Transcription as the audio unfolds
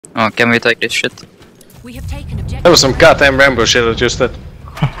Oh, can we take this shit? We have taken objective. That was some goddamn Rambo shit I just did.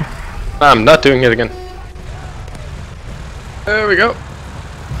 I'm not doing it again. There we go.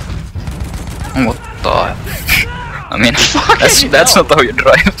 What the? I mean, that's not how you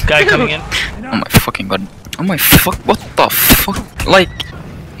drive. Guy coming in. Oh my fucking god. Oh my fuck, what the fuck? Like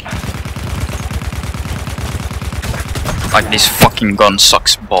this fucking gun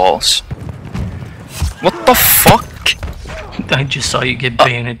sucks balls. What the fuck? I just saw you get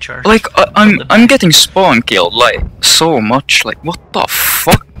bayonet charged. Like, I'm getting spawn killed, like, so much. Like, what the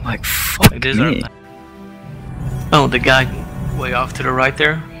fuck? Like, fuck Like, me. Oh, the guy way off to the right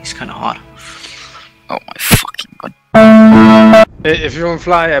there, he's kinda hot. Oh my fucking god. If you want to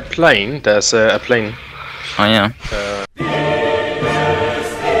fly a plane, there's a plane. Oh yeah.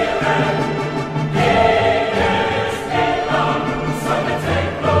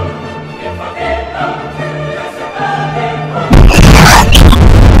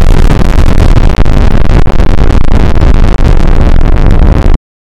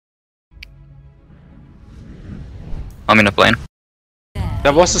 I'm in a plane.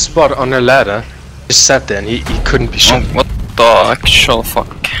 There was a spot on a ladder. He sat there and he couldn't be shot. Oh, what the actual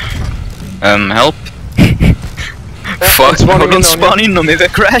fuck? Help? Fuck, don't spawn in on me, they're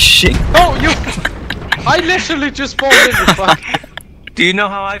crashing! Oh, you! I literally just spawned in, you fuck! Do you know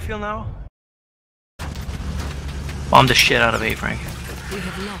how I feel now? Bomb the shit out of A, Frank. We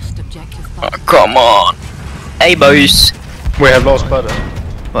have lost objective. Oh, come on! Hey boys! We have lost butter.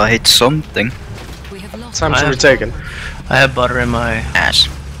 Well, I hit something. We have lost. Time to retake it. I have butter in my Ass.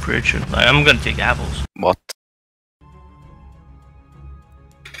 fridge. Like, I'm gonna take apples. What?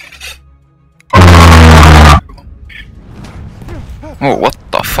 Oh, what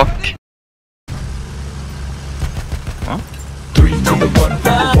the fuck? Huh? 3 number 1,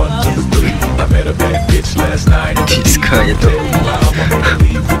 number 1, 2, 3. I met a bad bitch last night. This guy,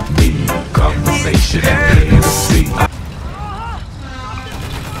 Conversation and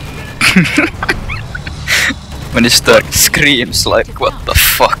when it starts screams like, what the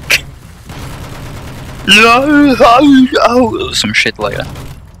fuck? Some shit like that.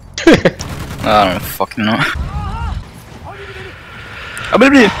 I don't fucking know.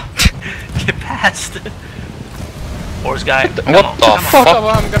 Get past it. Horse guy. What the Fuck fuck?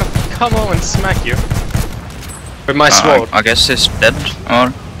 off, I'm gonna come over and smack you. With my sword. I guess he's dead,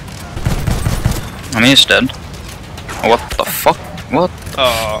 or... I mean, he's dead. What the fuck? What?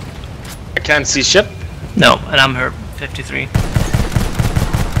 I can't see shit. No, and I'm hurt. 53.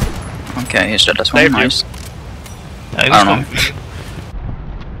 Okay, he's dead as well, Thank you. nice. He I was don't know.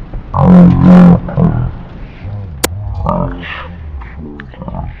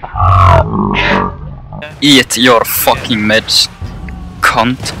 Eat your fucking meds,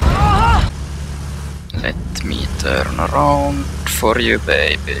 cunt. Let me turn around for you,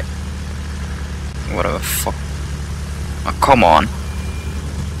 baby. Whatever fuck. Oh, come on.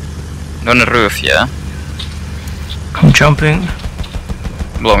 On the roof, yeah? I'm jumping.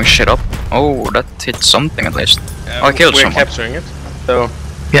 Blowing shit up. Oh, that hit something at least. I killed We're someone. capturing it. So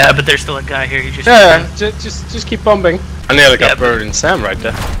Yeah, but there's still a guy here. He just. just keep bombing. I nearly got buried in Sam right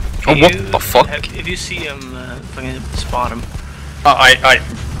there. Oh, what the fuck? If you see him, fucking spot him.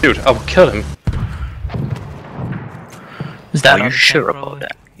 Dude, I will kill him. Is that Are you other sure tank, about probably?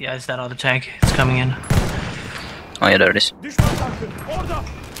 that? Yeah, it's that other tank. It's coming in. Oh yeah, there it is.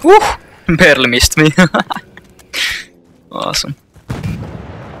 Woo! Barely missed me. Awesome.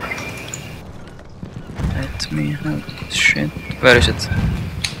 Let me have this shit. Where is it?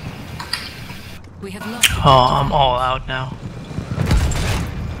 We have lost. Oh, I'm all out now.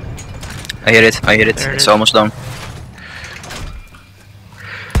 I hear it, I hear it. There it It's is. almost down.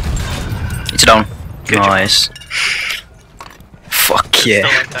 It's down. Good job. Nice. Fuck yeah.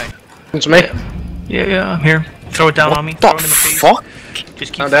 Still that tank. It's me. Yeah, I'm here. Throw it down on me. What Throw it the in the face. fuck?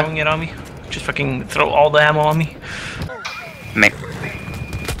 Just keep Oh, there. throwing it on me. Just fucking throw all the ammo on me. Me.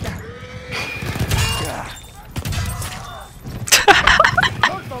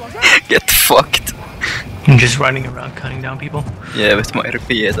 Get fucked. I'm just running around cutting down people. Yeah, with my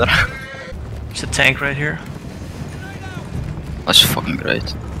repeater. There's a tank right here. That's fucking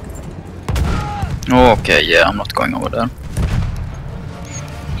great. Okay, yeah, I'm not going over there.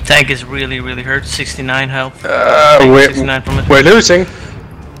 Tank is really hurt. 69 health. Tank 69 from it. We're losing.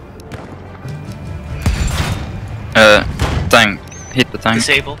 Tank. Hit the tank.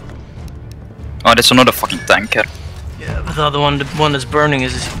 Disabled. Oh, there's another fucking tanker. Yeah, but the other one, the one that's burning,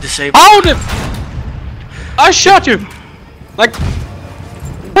 is disabled. How the? I shot you! Like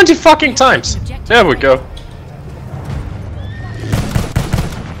 20 fucking times. There we go.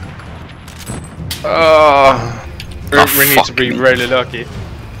 We need to fuck be me. really lucky.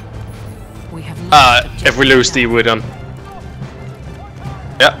 We have lost objective If we lose D, we're done.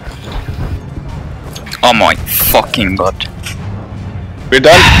 Yeah, Oh my fucking god. we're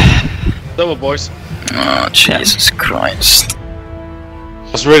done. It's over, boys. Oh, Jesus Christ.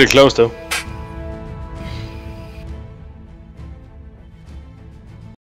 It was really close though.